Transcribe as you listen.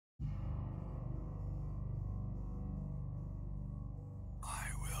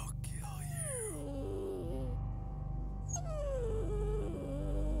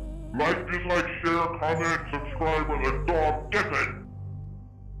Like, dislike, share, comment, subscribe, or the dog gets it.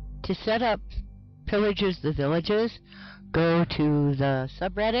 To set up Pillages the Villages, go to the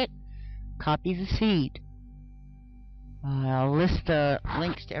subreddit, copy the seed. I'll list the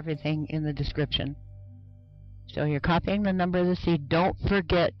links to everything in the description. So you're copying the number of the seed. Don't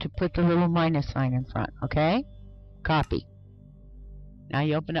forget to put the little minus sign in front, okay? Copy. Now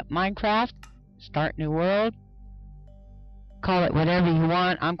you open up Minecraft, start new world, call it whatever you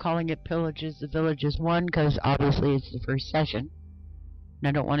want. I'm calling it Pillages the Villages 1 because obviously it's the first session. And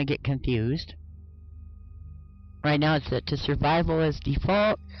I don't want to get confused. Right now it's set to survival as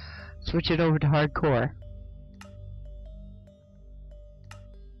default. Switch it over to hardcore.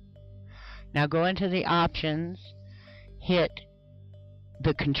 Now go into the options, hit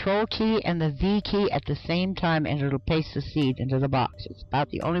the control key and the V key at the same time, and it'll paste the seed into the box. It's about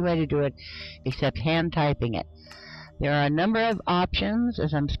the only way to do it, except hand typing it. There are a number of options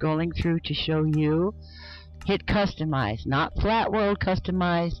as I'm scrolling through to show you. Hit customize, not flat world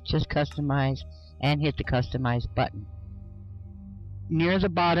customize, just customize, and hit the customize button. Near the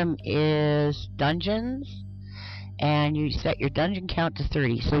bottom is dungeons, and you set your dungeon count to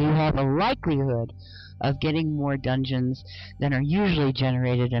 30, so you have a likelihood of getting more dungeons than are usually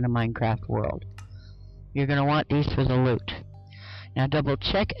generated in a Minecraft world. You're going to want these for the loot. Now double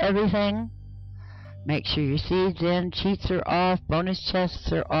check everything, make sure your seeds in, cheats are off, bonus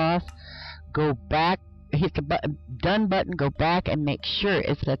chests are off, go back, hit the done button, go back and make sure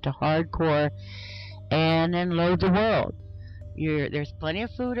it's set to hardcore, and then load the world. There's plenty of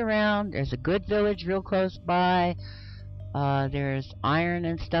food around, there's a good village real close by, there's iron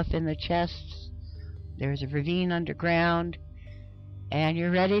and stuff in the chests, there's a ravine underground, and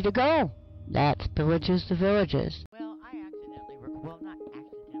you're ready to go. That's Pillages the Villages. Well, I accidentally, well not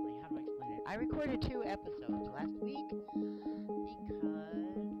accidentally, how do I explain it? I recorded 2 episodes last week because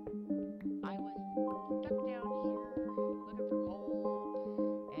I was stuck down here looking for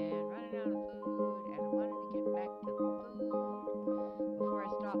coal and running out of food, and I wanted to get back to the food before I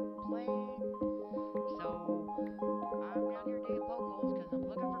stopped playing. So I'm down here digging pokeholes because I'm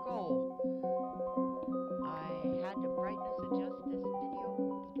looking for coal. I had to brightness adjust this video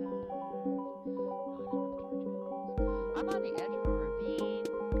because I'm on the edge of a ravine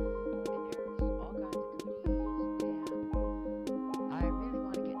and there's all kinds of cooties, and I really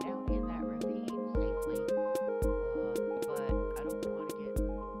want to get down in that ravine safely, but I don't want to get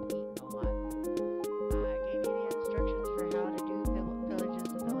eaten a lot. I gave you the instructions for how to do Pillages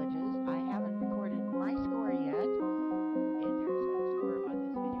the Villages. I haven't recorded my score yet, and there's no score on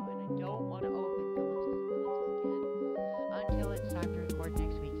this video, and I don't want to open Pillages the Villages again until it's time to record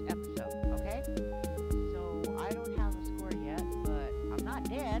next week's episode, okay? So I don't have a score yet, but I'm not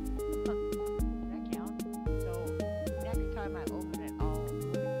dead. That counts. So next time I open it, I'll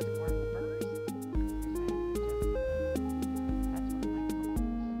open the score first. That's one of my goals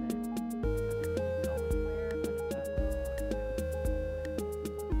that doesn't really go anywhere, but it's that little.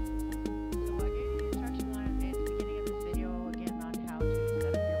 So I gave you the instruction line at the beginning of this video again on how to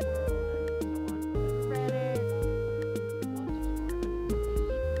set up your world and so on. Reddit, go to score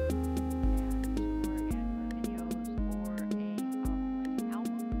and score and videos or an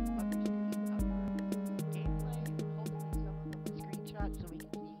album of your gameplay. Hopefully some of them with screenshots so we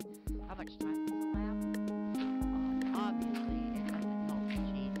can see how much time has elapsed. Obviously it doesn't help to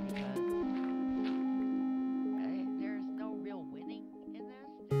cheat because there's no real winning in this.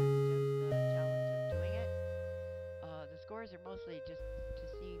 There's just the challenge of doing it. The scores are mostly just to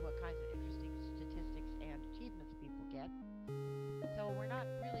see what kinds of interesting statistics and achievements people get. So we're not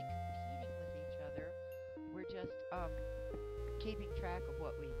really competing with each other. We're just keeping track of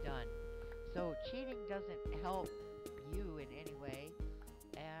what we've done. So cheating doesn't help you in any way,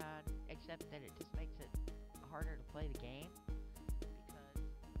 and except that it just makes it harder to play the game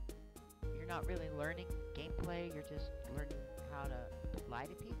because you're not really learning gameplay, you're just learning how to lie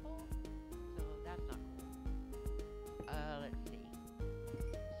to people. So that's not cool. Let's see.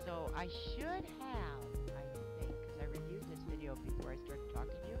 So I should have, I think, because I reviewed this video before I started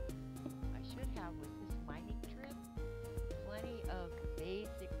talking to you, I should have with this mining trip plenty of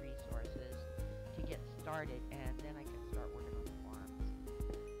basic resources to get started, and then I can start working on the farms.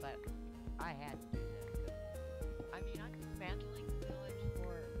 But I had to do this. I mean, I'm dismantling the village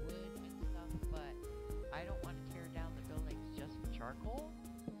for wood and stuff, but I don't want to tear down the buildings just for charcoal.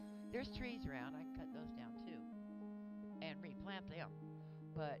 There's trees around, I can cut those down too and replant them.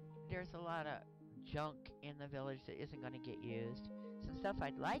 But there's a lot of junk in the village that isn't going to get used. Some stuff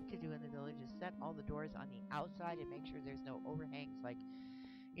I'd like to do in the village is set all the doors on the outside and make sure there's no overhangs, like,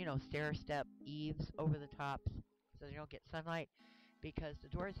 you know, stair step eaves over the tops so they don't get sunlight. because the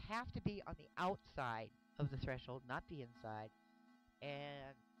doors have to be on the outside of the threshold, not the inside,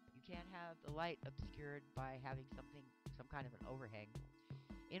 and you can't have the light obscured by having some kind of an overhang,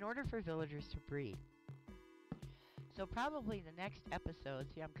 in order for villagers to breed. So probably the next episode,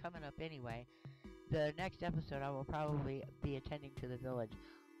 see, I'm coming up anyway, the next episode I will probably be attending to the village.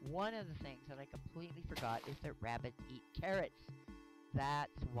 One of the things that I completely forgot is that rabbits eat carrots.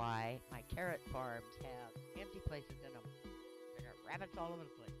 That's why my carrot farms have empty places in them. There are rabbits all over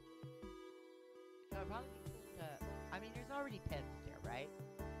the place. So I'll probably I mean, there's already pens there, right?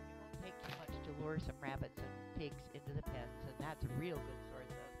 It won't take too much to lure some rabbits and pigs into the pens, and that's a real good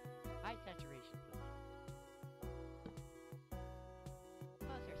source of high saturation food.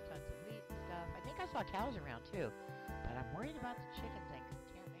 Plus, there's tons of wheat and stuff. I think I saw cows around too, but I'm worried about the chicken thing because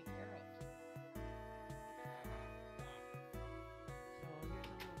we can't make arrows. So here's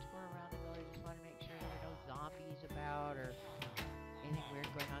a little tour around the village. Just want to make sure there are no zombies about or anything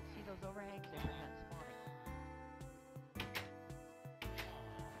weird going on. See those overhangs? They prevent spawning.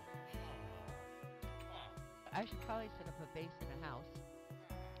 I should probably set up a base in a house.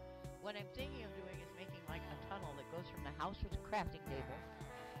 What I'm thinking of doing is making like a tunnel that goes from the house with the crafting table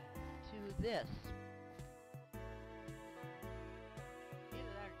to this.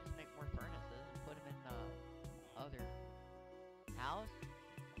 Either that or just make more furnaces and put them in the other house.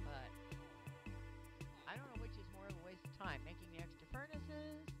 But I don't know which is more of a waste of time, making the extra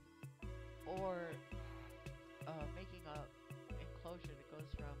furnaces or making a enclosure that goes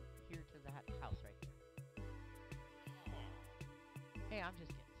from here to the house right there. Hey, I'm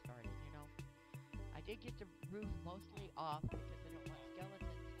just getting started, you know. I did get the roof mostly off because I don't want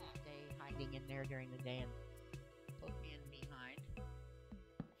skeletons to stay hiding in there during the day and poke me in the behind.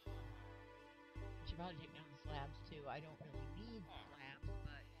 I should probably take down the slabs too. I don't really need slabs,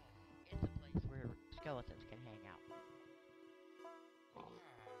 but it's a place where skeletons can hang out.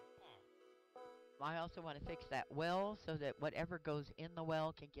 I also want to fix that well so that whatever goes in the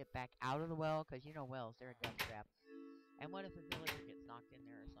well can get back out of the well, because you know wells, they're a death trap. And what if a villager gets knocked in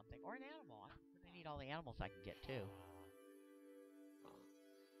there or something? Or an animal. I really need all the animals I can get, too.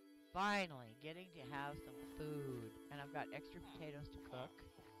 Finally, getting to have some food. And I've got extra potatoes to cook.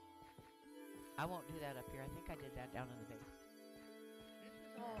 I won't do that up here. I think I did that down in the base. This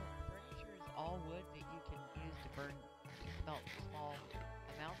is all, furniture is all wood that you can use to burn, to smelt small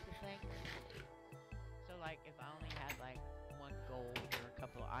amounts of things. So, like, if I only had, like, 1 gold or a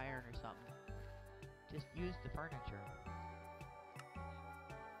couple of iron or something, just use the furniture.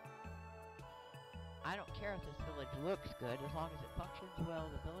 I don't care if this village looks good, as long as it functions well,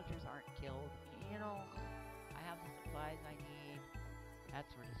 the villagers aren't killed. You know, I have the supplies I need, that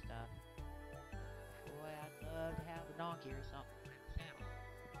sort of stuff. Boy, I'd love to have a donkey or something.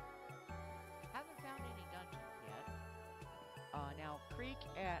 Haven't found any dungeons yet. Now,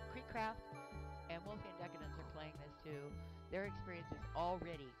 Creekcraft and Wolfie and Decadence are playing this too. Their experience is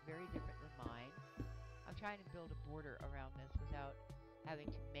already very different than mine. I'm trying to build a border around this without having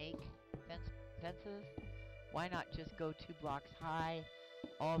to make fences. Why not just go 2 blocks high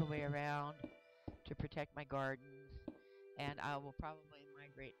all the way around to protect my gardens? And I will probably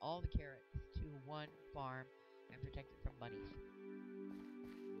migrate all the carrots to 1 farm and protect it from bunnies.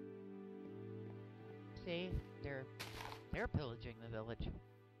 See, they're pillaging the village.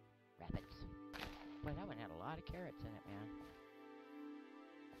 Rabbits. Boy, that one had a lot of carrots in it, man.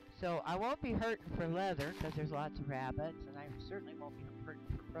 So I won't be hurting for leather because there's lots of rabbits, and I certainly won't be hurting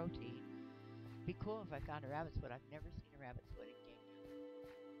for protein. It'd be cool if I found a rabbit's foot. I've never seen a rabbit's foot in game.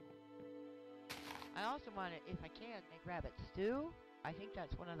 I also want to, if I can, make rabbit stew. I think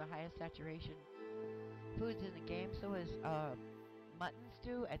that's one of the highest saturation foods in the game. So is mutton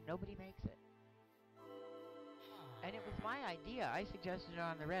stew, and nobody makes it. And it was my idea. I suggested it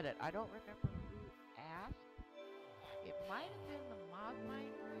on the Reddit. I don't remember who asked. It might have been the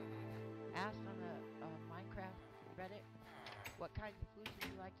Mogminer asked on the Minecraft Reddit, what kinds of foods would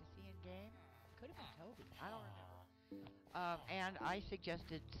you like to see in game? Could have been Toby. I don't remember. And I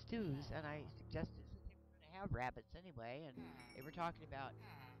suggested stews, and I suggested since they were going to have rabbits anyway, and they were talking about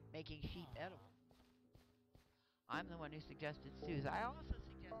making sheep edible. I'm the one who suggested stews. I also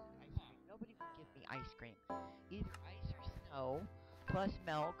suggested ice cream. Nobody would give me ice cream. Either ice or snow, plus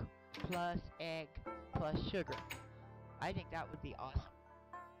milk, plus egg, plus sugar. I think that would be awesome.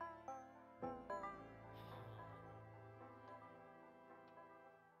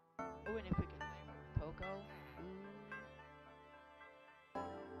 Oh, and if we could flavor with cocoa. Ooh.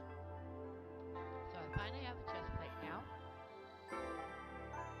 So I finally have a chest plate now.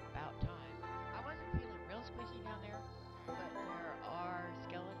 About time. I wasn't feeling real squishy down there, but there are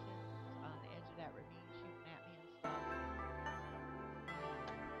skeletons on the edge of that ravine shooting at me and stuff.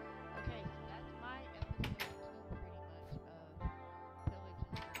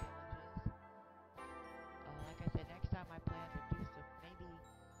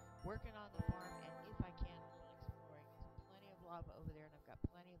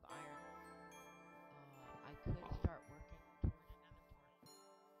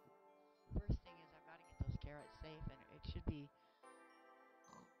 safe, and it should be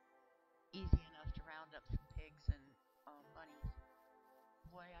easy enough to round up some pigs and bunnies.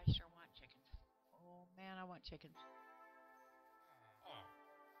 Boy, I sure want chickens. Oh man, I want chickens.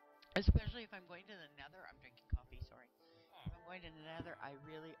 Especially if I'm going to the Nether. I'm drinking coffee, sorry. If I'm going to the Nether,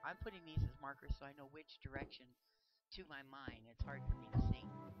 I'm putting these as markers so I know which direction to my mine. It's hard for me to see.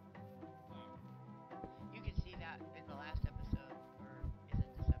 You can see that in the last episode, or is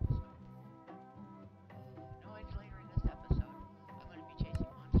it this episode? No, it's later in this episode. I'm going to be chasing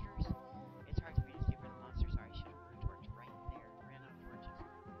monsters. It's hard for me to see where the monsters are. I should have put a torch right there. Ran out of torches.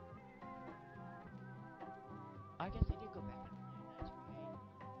 I guess I did go back in the mine. That's right.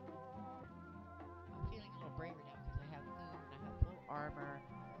 I'm feeling a little braver now because I have moon, I have full armor,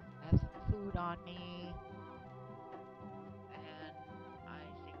 I have some food on me, and I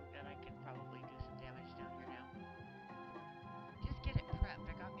think that I can probably do some damage down here now. Just get it prepped.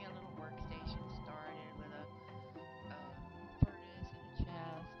 I got me a little workstation started with a furnace and a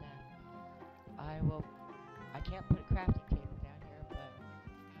chest, and I can't put a crafting table down here, but I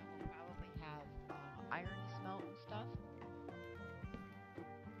will probably have iron to smelt and stuff.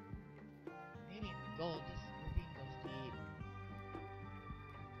 Maybe even gold, this ravine goes deep.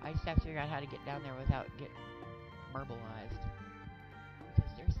 I just have to figure out how to get down there without getting marbleized.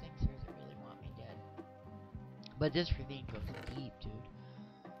 Because there's things here that really want me dead. But this ravine goes deep, dude.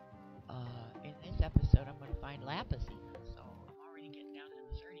 In this episode, I'm going to find lapse even, so I'm already getting down in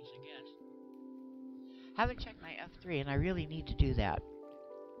the 30s, I guess. Haven't checked my F3, and I really need to do that.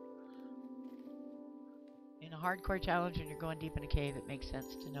 In a hardcore challenge, when you're going deep in a cave, it makes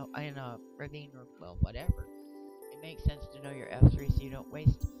sense to know, in a ravine or, well, whatever, it makes sense to know your F3 so you don't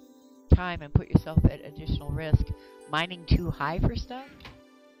waste time and put yourself at additional risk mining too high for stuff.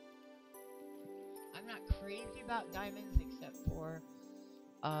 I'm not crazy about diamonds except for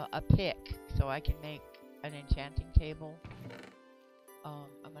a pick, so I can make an enchanting table.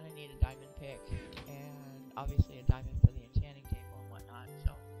 I'm going to need a diamond pick, and obviously a diamond for the enchanting table and whatnot,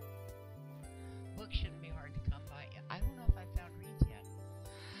 so books shouldn't be hard to come by. I don't know if I found reeds yet,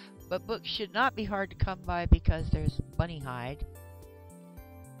 but books should not be hard to come by because there's bunny hide,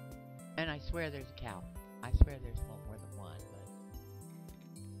 and I swear there's a cow. I swear there's more than one, but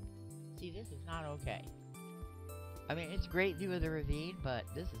see, this is not okay. I mean, it's a great view of the ravine, but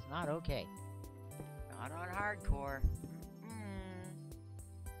this is not okay. Not on hardcore.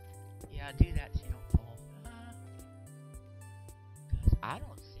 Yeah, do that so you don't fall. Because I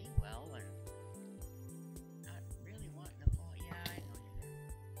don't see well, and not really wanting to fall. Yeah, I know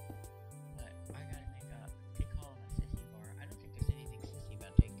you're there. But I gotta make a, they call them a sissy bar. I don't think there's anything sissy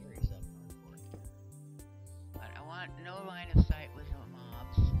about taking care of yourself on board. But I want no line of sight with no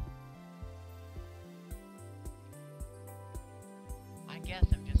mobs. I guess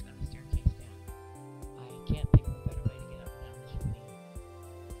I'm just gonna staircase down. I can't think of a better way to get up and down this ravine.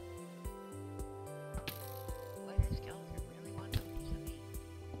 Why does skeleton really want a piece of me?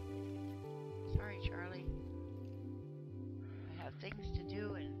 Sorry, Charlie. I have things to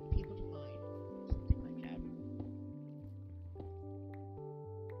do and people to mind. Something like that.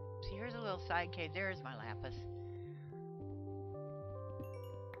 See, here's a little side cave. There's my lapis.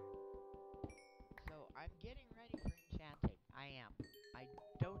 So I'm getting ready for enchanting. I am. I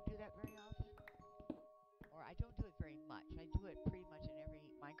don't do that very often. Or I don't do it very much. I do it pretty much in every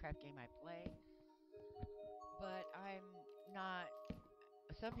Minecraft game I play. But I'm not...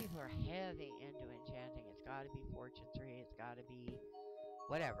 Some people are heavy into enchanting. It's gotta be Fortune 3. It's gotta be...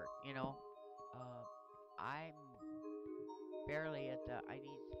 whatever, you know. I'm barely at the... I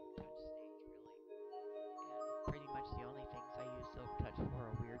need Silk Touch stage, really. And pretty much the only things I use Silk Touch for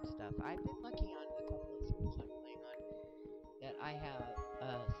are weird stuff. I've been lucky on a couple of servers I'm playing on that I have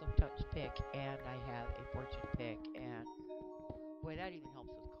a Silk Touch pick and I have a Fortune pick, and boy, that even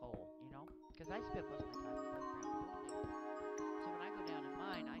helps with coal, you know? Because I spend most of my time above ground building. So when I go down in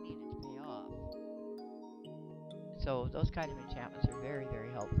mine, I need it to pay off. So those kind of enchantments are very,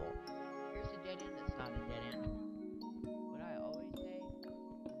 very helpful. Here's a dead end that's not a dead end. What I always say,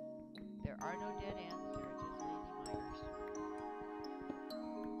 there are no dead ends, there are just lazy miners.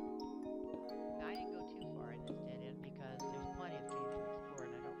 Now, I didn't go too far in this dead end because there's plenty of caves to explore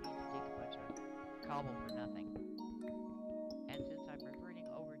and I don't need to dig a bunch of cobble for nothing. And since I'm reverting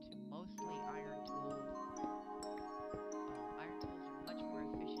over to mostly iron tools are much more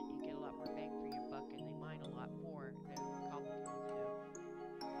efficient. You get a lot more bang for your buck, and they mine a lot more than cobble tools do.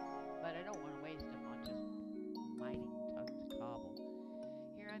 But I don't want to waste them on just mining tons of cobble.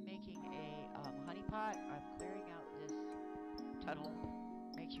 Here I'm making a honey pot. I'm clearing out this tunnel.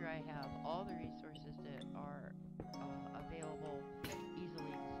 Make sure I have all the resources that are available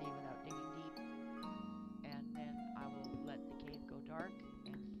easily to see without digging deep. And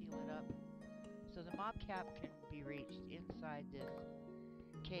mob cap can be reached inside this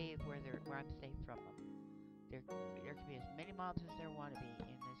cave where I'm safe from them. There can be as many mobs as there want to be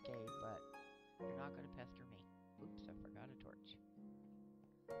in this cave, but they're not going to pester me. Oops, I forgot a torch.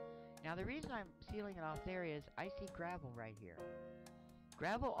 Now the reason I'm sealing it off there is I see gravel right here.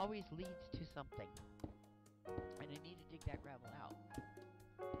 Gravel always leads to something. And I need to dig that gravel out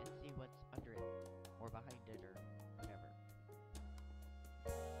and see what's under it or behind it or whatever.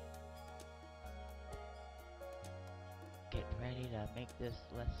 Getting ready to make this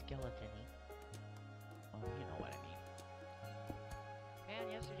less skeleton-y. Oh, you know what I mean. Man,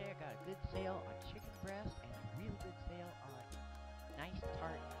 yesterday I got a good sale on chicken breast and a really good sale on nice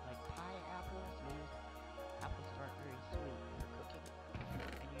tart, like pie apples. Apples aren't very sweet for cooking,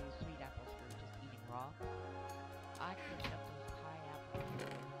 and you use sweet apples for just eating raw. I cooked up those pie apples with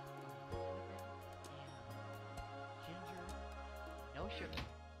cinnamon and ginger, no sugar.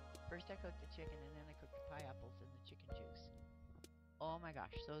 First I cooked the chicken and then I cooked the pie apples in the chicken juice. Oh my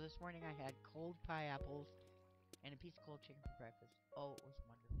gosh, so this morning I had cold pie apples and a piece of cold chicken for breakfast. Oh, it was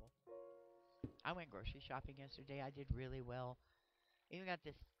wonderful. I went grocery shopping yesterday. I did really well. Even got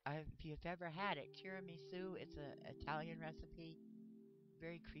this, if you've ever had it, tiramisu. It's an Italian recipe.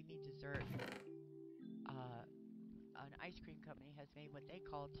 Very creamy dessert. An ice cream company has made what they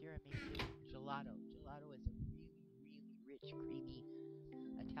call tiramisu gelato. Gelato is a really, really rich, creamy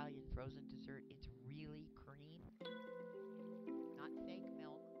Italian frozen dessert. It's really cream. Not fake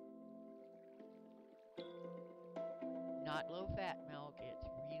milk. Not low-fat milk. It's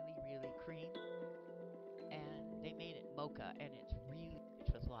really, really cream. And they made it mocha, and it's really rich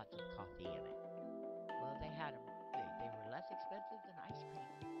with lots of coffee in it. Well, they had them. They were less expensive than ice cream.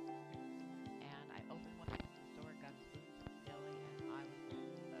 And I opened one at the store, got a spoon from the deli, and I was like,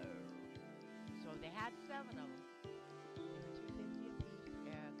 oh. So they had 7 of them. They were $2.50 a piece,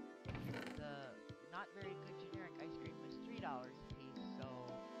 and the not very good generic ice cream was $3 a piece. So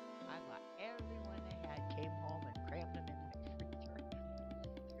I bought every one they had, came home, and crammed them in my freezer.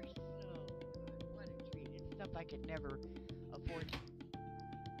 They're so good. What a treat. It's stuff I could never afford.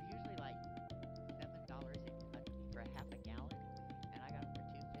 Usually like $7 for a half a gallon, and I got them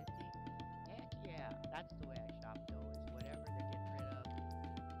for $2.50. Heck yeah, that's the way I shop though, is whatever they're getting rid of,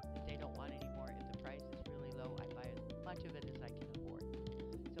 if they don't want anymore, if the price is really low, I buy as much of it as I can afford.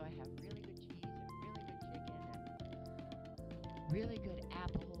 So I have really good cheese and really good chicken and really good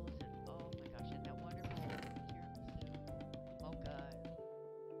apples and oh my gosh, and that wonderful tiramisu, mocha.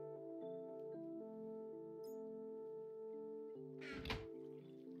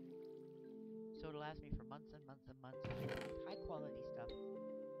 So it'll last me for months and months and months. High quality stuff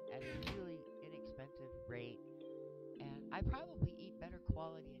at a really inexpensive rate. And I probably eat better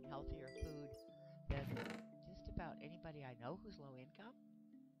quality and healthier food than just about anybody I know who's low income.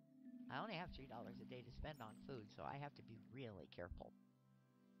 I only have $3 a day to spend on food, so I have to be really careful.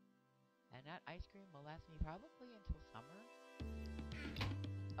 And that ice cream will last me probably until summer.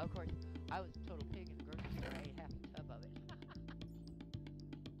 Of course, I was a total pig in the grocery store. I ate half a tub of it.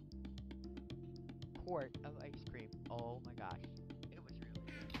 Quart of ice cream. Oh my gosh. It was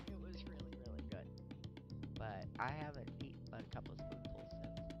really good. It was really, really good. But I haven't eaten but a couple of spoonfuls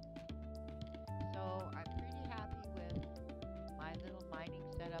since. So I'm pretty happy with my little mining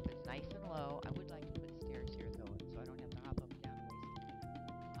setup. It's nice and low. I would like to put stairs here though, so I don't have to hop up and down and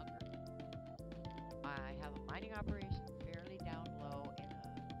waste hunger. I have a mining operation fairly down low in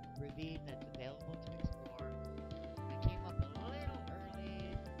a ravine that's available to explore. I came up a little early.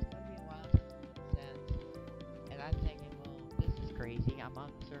 It's going to be a while till sunset. And I'm thinking, well, this is crazy. I'm on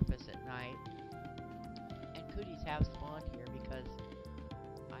the surface at night. And cooties have spawned here because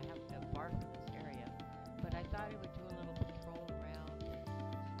I haven't been far from this area. But I thought I would do a little patrol around.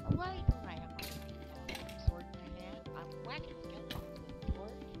 Why don't I have my sword in my hand? I'm whacking skeletons with a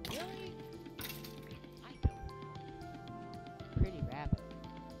torch. Really? I don't know. Pretty rabbit.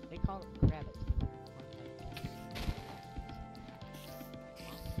 They call them rabbits.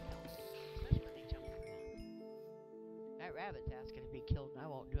 That rabbit's asking to be killed and I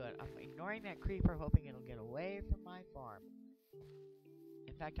won't do it. I'm ignoring that creeper, hoping it'll get away from my farm.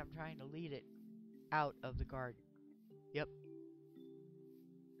 In fact, I'm trying to lead it out of the garden. Yep.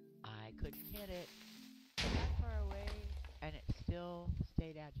 I couldn't hit it. That far away, and it still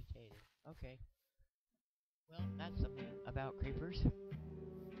stayed agitated. Okay. Well, that's something about creepers.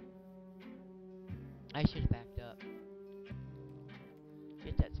 I should have backed up.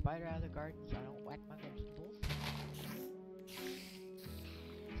 Get that spider out of the garden so I don't whack my vegetables.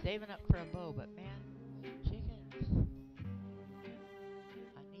 Saving up for a bow, but man, chickens.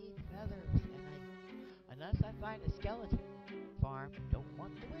 I need feathers, and unless I find a skeleton farm, don't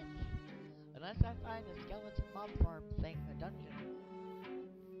want the witch. Unless I find a skeleton mob farm thing, a dungeon,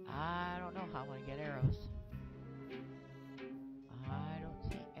 I don't know how I'm gonna get arrows. I don't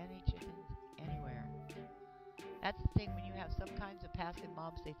see any chickens anywhere. That's the thing, when you have some kinds of passive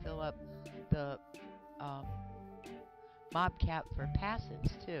mobs, they fill up the mob cap for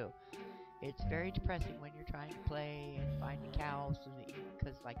passives too. It's very depressing when you're trying to play and find a cow so that you,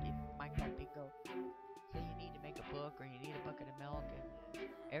 because like in Minecraft Bingo, so you need to make a book or you need a bucket of milk and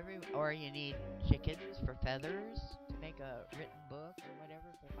or you need chickens for feathers to make a written book or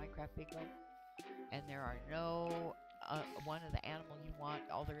whatever for Minecraft Bingo, and there are no one of the animals you want,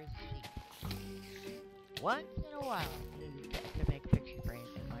 all there is sheep. Once in a while you get to make a picture frame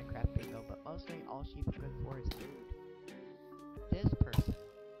in Minecraft Bingo, but mostly all sheep are good for is food. This person,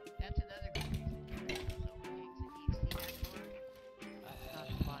 that's another good reason to get rid of those overhangs. And you see that door? That's not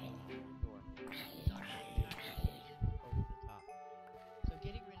a spawning door. It's over the top. So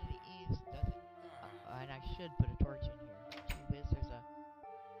getting rid of the eaves doesn't, and I should put a torch in here. Gee whiz, there's a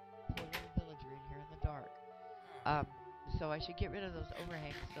poor little villager in here in the dark. So I should get rid of those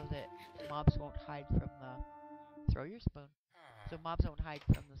overhangs so that mobs won't hide from the, throw your spoon, so mobs won't hide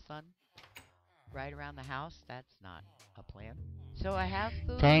from the sun right around the house. That's not a plan. So I have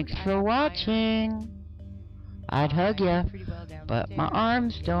food. Thanks for watching. I'd hug ya, but my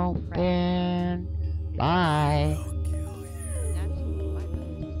arms don't bend. Bye.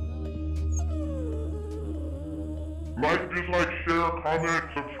 Like, dislike, share, comment,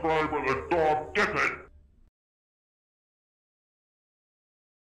 subscribe, or the dog gets it!